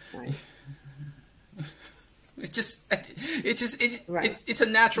from? Right. It just, it just, Right. it's a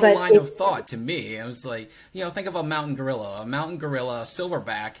natural But line of thought to me. I was like, think of a mountain gorilla. A mountain gorilla, a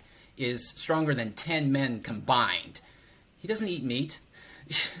silverback, is stronger than 10 men combined. He doesn't eat meat.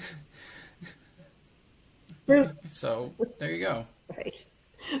 Fruit. So there you go. Right.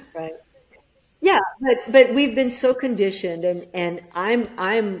 Right. Yeah, but we've been so conditioned, and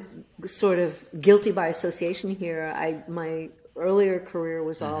I'm sort of guilty by association here. My earlier career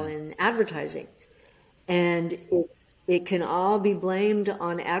was all Hmm. in advertising, and it can all be blamed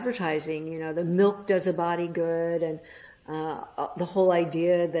on advertising. The milk does a body good, and the whole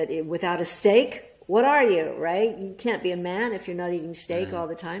idea that without a steak, what are you, right? You can't be a man if you're not eating steak Hmm. all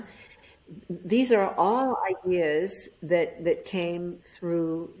the time. These are all ideas that came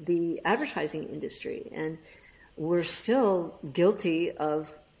through the advertising industry, and we're still guilty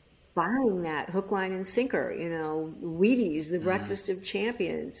of buying that hook, line, and sinker, Wheaties, the breakfast of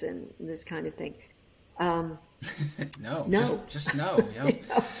champions, and this kind of thing. No, no. just no.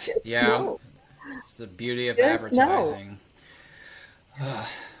 Yeah, no. It's the beauty of just advertising. No.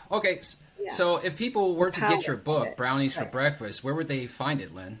 Okay, Yeah. So if people were to get your book, Brownies for Right. Breakfast, where would they find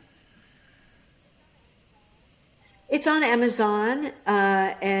it, Lynne? It's on Amazon,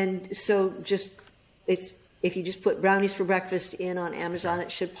 and so if you just put Brownies for Breakfast in on Amazon,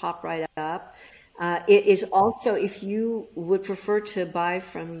 it should pop right up. It is also, if you would prefer to buy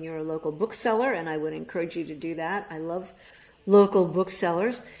from your local bookseller, and I would encourage you to do that. I love local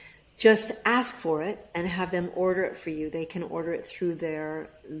booksellers. Just ask for it and have them order it for you. They can order it through their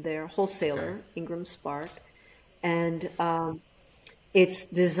wholesaler, Okay. Ingram Spark, and it's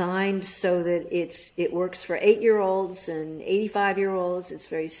designed so that it works for 8-year-olds and 85-year-olds. It's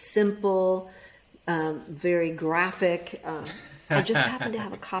very simple, very graphic. I just happen to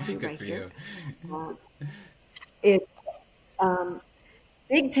have a copy Good right for here. you. It's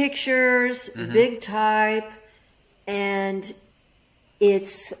big pictures, big type, and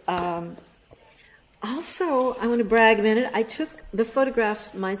it's also, I want to brag a minute. I took the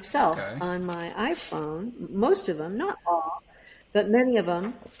photographs myself on my iPhone, most of them, not all, but many of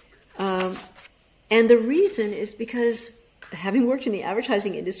them. And the reason is because, having worked in the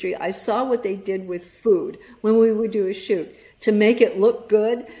advertising industry, I saw what they did with food when we would do a shoot to make it look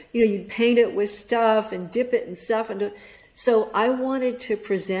good. You'd paint it with stuff and dip it in stuff. So I wanted to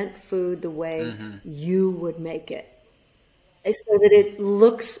present food the way you would make it, so that it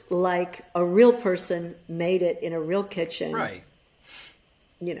looks like a real person made it in a real kitchen. Right.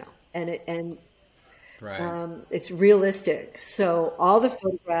 And Right. it's realistic. So all the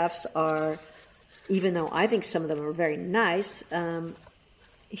photographs are, even though I think some of them are very nice,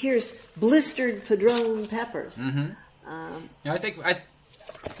 here's blistered padron peppers. I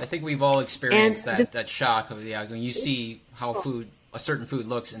think we've all experienced that shock of when you see how a certain food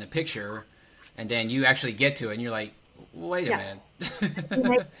looks in a picture, and then you actually get to it, and you're like, wait a minute.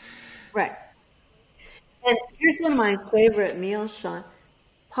 Right. And here's one of my favorite meals, Sean: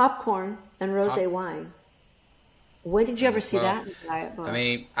 popcorn and rosé wine. When did you ever see that in a diet book? I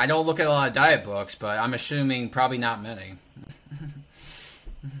mean, I don't look at a lot of diet books, but I'm assuming probably not many.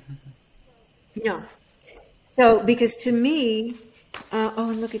 No. So, because to me,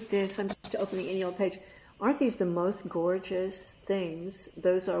 and look at this. I'm just opening any old page. Aren't these the most gorgeous things?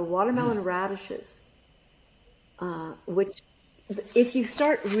 Those are watermelon radishes, which, if you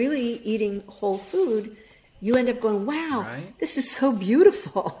start really eating whole food, you end up going, wow, this is so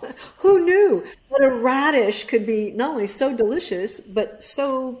beautiful. Who knew that a radish could be not only so delicious, but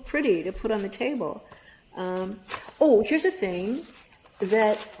so pretty to put on the table? Here's a thing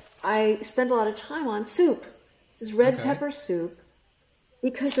that I spend a lot of time on: soup. This is red pepper soup,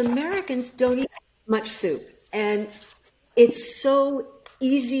 because Americans don't eat much soup. And it's so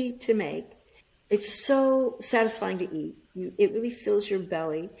easy to make. It's so satisfying to eat. It really fills your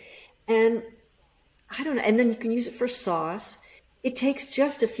belly. And I don't know. And then you can use it for sauce. It takes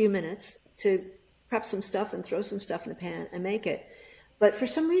just a few minutes to prep some stuff and throw some stuff in a pan and make it. But for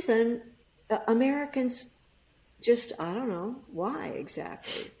some reason, Americans just, I don't know why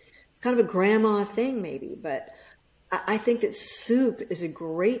exactly. It's kind of a grandma thing maybe, but I think that soup is a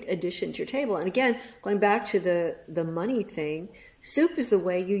great addition to your table. And again, going back to the money thing, soup is the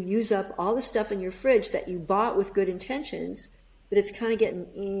way you use up all the stuff in your fridge that you bought with good intentions, but it's kind of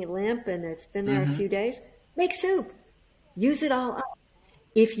getting limp and it's been there a few days. Make soup. Use it all up.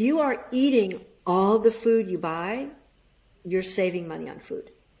 If you are eating all the food you buy, you're saving money on food.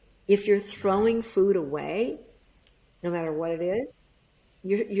 If you're throwing food away, no matter what it is,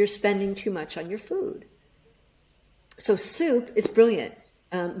 you're spending too much on your food. So soup is brilliant.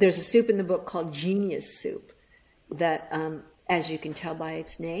 There's a soup in the book called Genius Soup that, as you can tell by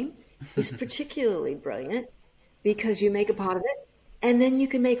its name, is particularly brilliant because you make a pot of it and then you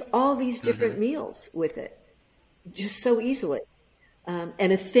can make all these different meals with it just so easily.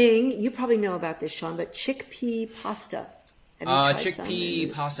 And a thing, you probably know about this, Sean, but chickpea pasta. Have you tried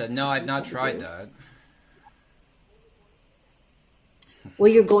chickpea pasta. No, I've not tried that.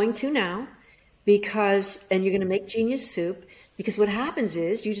 Well, you're going to now. And you're going to make Genius Soup, because what happens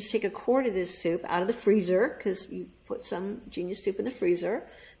is you just take a quart of this soup out of the freezer, because you put some Genius Soup in the freezer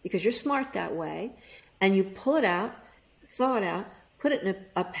because you're smart that way, and you pull it out, thaw it out, put it in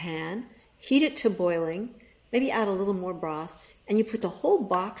a pan, heat it to boiling, maybe add a little more broth, and you put the whole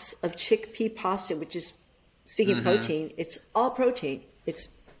box of chickpea pasta, which is, speaking of protein, it's all protein. It's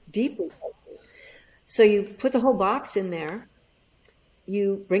deeply protein. So you put the whole box in there,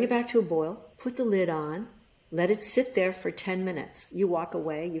 you bring it back to a boil, put the lid on, Let it sit there for 10 minutes. You walk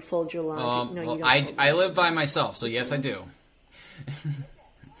away, you fold your laundry. No, well, you don't. I live by myself, so yes, I do.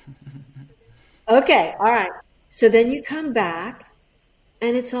 Okay, all right. So then you come back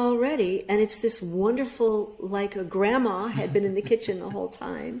and it's all ready. And it's this wonderful, like a grandma had been in the kitchen the whole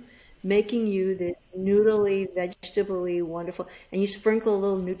time, making you this noodly, vegetable-y, wonderful. And you sprinkle a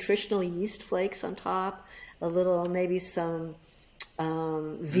little nutritional yeast flakes on top, a little, maybe some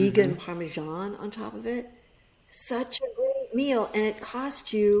vegan Parmesan on top of it. Such a great meal, and it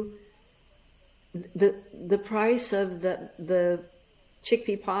cost you the price of the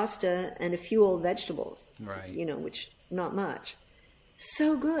chickpea pasta and a few old vegetables, right? Which not much.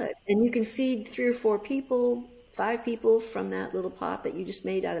 So good, and you can feed 3 or 4 people, 5 people from that little pot that you just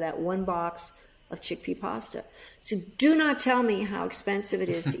made out of that one box of chickpea pasta. So do not tell me how expensive it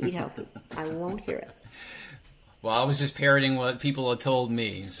is to eat healthy. I won't hear it. Well, I was just parroting what people had told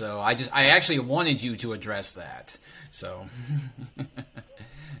me, so I actually wanted you to address that. So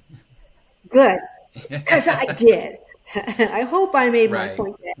good, because I did. I hope I made my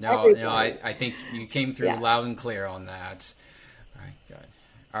point. No, I think you came through loud and clear on that. All right, good.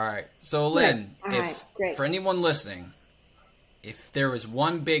 All right, so Lynne, for anyone listening, if there was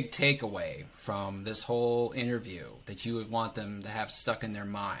one big takeaway from this whole interview that you would want them to have stuck in their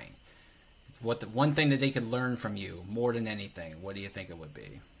mind, what the one thing that they could learn from you more than anything, what do you think it would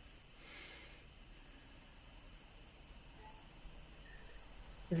be?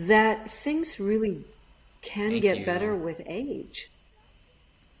 That things really can get better with age.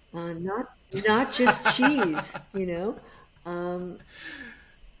 Not just cheese,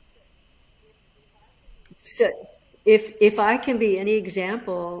 So if I can be any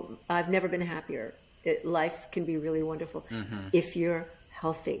example, I've never been happier. Life can be really wonderful if you're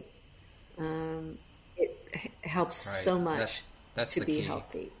healthy. It helps so much to be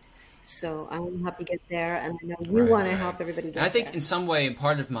healthy. So I'm happy to get there, and I know you want to help everybody get there. I think in some way,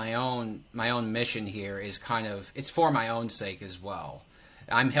 part of my own mission here is it's for my own sake as well.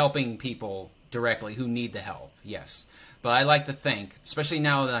 I'm helping people directly who need the help, yes. But I like to think, especially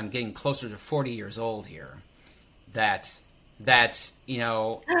now that I'm getting closer to 40 years old here, that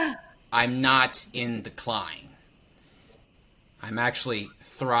I'm not in decline. I'm actually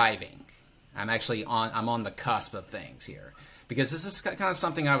thriving. I'm on the cusp of things here, because this is kind of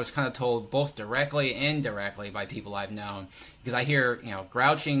something I was kind of told both directly and indirectly by people I've known, because I hear,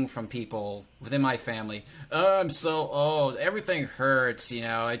 grouching from people within my family. Oh, I'm so old. Everything hurts.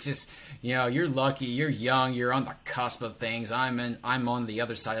 It's just, you're lucky. You're young. You're on the cusp of things. I'm on the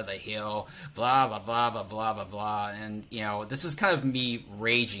other side of the hill. Blah, blah, blah, blah, blah, blah, blah. And, this is kind of me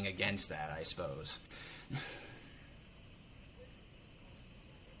raging against that, I suppose.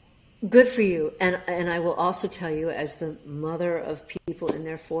 Good for you. And I will also tell you, as the mother of people in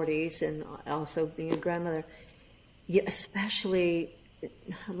their 40s and also being a grandmother, especially,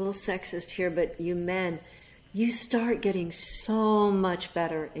 a little sexist here, but you men, you start getting so much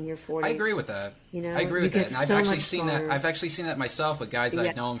better in your 40s. I agree with that. I agree with that. And I've actually seen that myself with guys that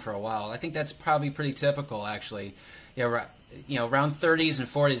I've known for a while. I think that's probably pretty typical, actually. Around 30s and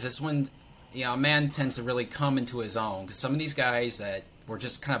 40s, that's when a man tends to really come into his own. Because some of these guys that were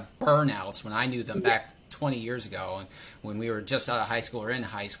just kind of burnouts when I knew them back 20 years ago, and when we were just out of high school or in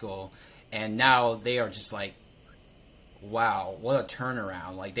high school, and now they are just like, wow, what a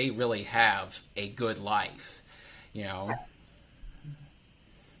turnaround. Like, they really have a good life, And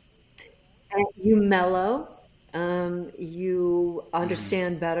you mellow, you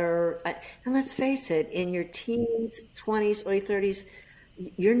understand better. And let's face it, in your teens, 20s, early 30s,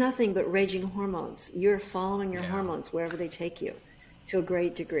 you're nothing but raging hormones. You're following your hormones wherever they take you, to a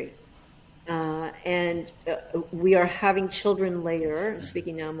great degree. And we are having children later,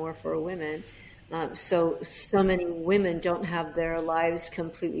 speaking now more for women. So many women don't have their lives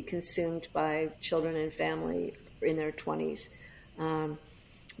completely consumed by children and family in their 20s.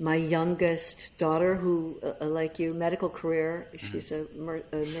 My youngest daughter, who, like you, medical career, she's a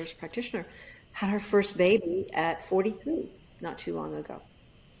nurse practitioner, had her first baby at 43, not too long ago.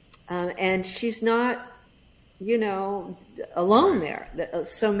 And she's not, alone there.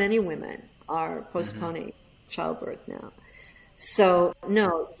 So many women are postponing childbirth now. So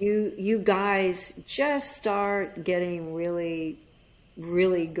no, you guys just start getting really,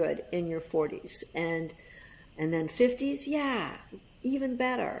 really good in your 40s, and then 50s, even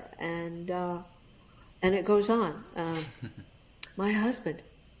better, and it goes on. My husband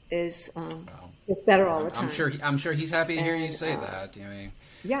is it's better all the time. I'm sure he's happy to hear you say that.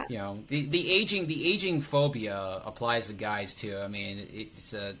 The aging phobia applies to guys too. I mean,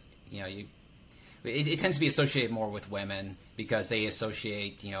 it's it tends to be associated more with women, because they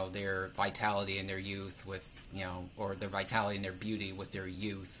associate their vitality and their youth with or their vitality and their beauty with their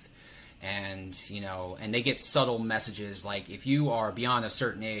youth. And, and they get subtle messages like, if you are beyond a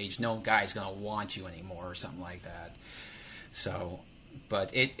certain age, no guy's going to want you anymore or something like that. So,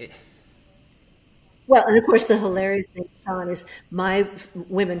 but it Well, and of course, the hilarious thing, Sean, is my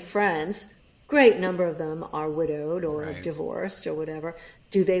women friends, great number of them are widowed or right. divorced or whatever.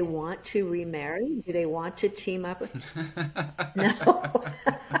 Do they want to remarry? Do they want to team up? No.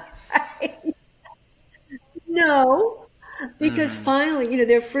 No, because finally,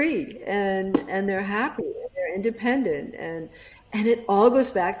 they're free and they're happy and they're independent and it all goes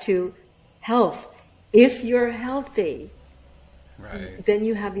back to health. If you're healthy, right. then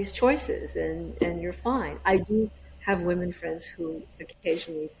you have these choices and you're fine. I do have women friends who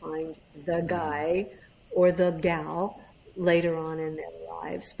occasionally find the guy or the gal later on in their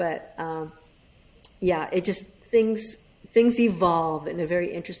lives, but it just things evolve in a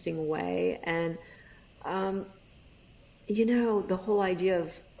very interesting way. And the whole idea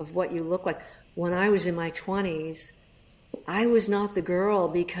of what you look like. When I was in my 20s, I was not the girl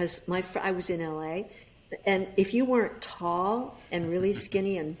because I was in LA, and if you weren't tall and really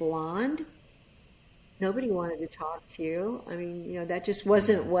skinny and blonde, nobody wanted to talk to you. I mean, that just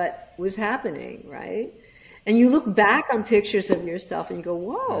wasn't what was happening, right? And you look back on pictures of yourself and you go,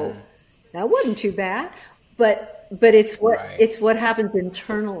 "Whoa, that wasn't too bad." But it's what happens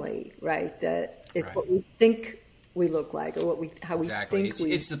internally, right? That it's what we think we look like, or how we think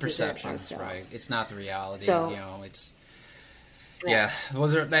it's the perceptions, right? It's not the reality. So, it's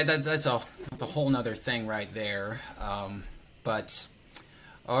that's a whole nother thing right there. But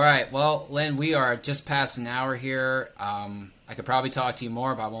all right, well, Lynne, we are just past an hour here. I could probably talk to you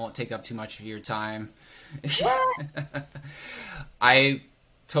more, but I won't take up too much of your time. I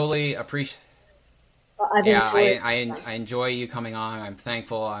totally appreciate. I enjoy you coming on. I'm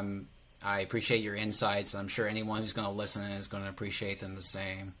thankful. I appreciate your insights. I'm sure anyone who's going to listen is going to appreciate them the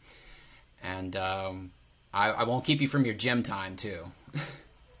same. And I won't keep you from your gym time too.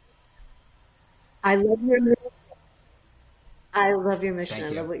 I love your mission. I love your mission.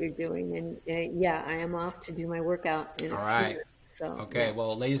 Thank you. I love what you're doing. And I am off to do my workout in a few minutes. So, okay,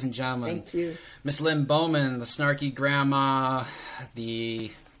 well, ladies and gentlemen, thank you. Miss Lynne Bowman, the snarky grandma, the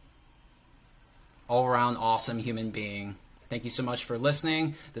all-around awesome human being. Thank you so much for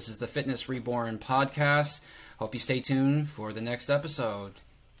listening. This is the Fitness Reborn podcast. Hope you stay tuned for the next episode.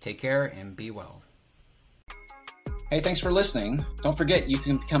 Take care and be well. Hey, thanks for listening. Don't forget you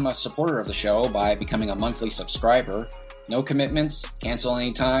can become a supporter of the show by becoming a monthly subscriber. No commitments, cancel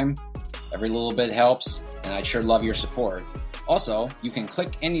anytime. Every little bit helps, and I'd sure love your support. Also, you can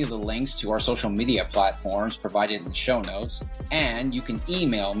click any of the links to our social media platforms provided in the show notes, and you can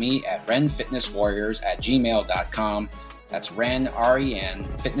email me at renfitnesswarriors@gmail.com. That's Ren, R-E-N,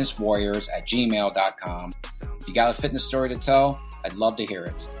 fitnesswarriors@gmail.com. If you got a fitness story to tell, I'd love to hear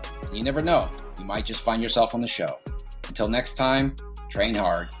it. And you never know, you might just find yourself on the show. Until next time, train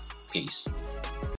hard. Peace.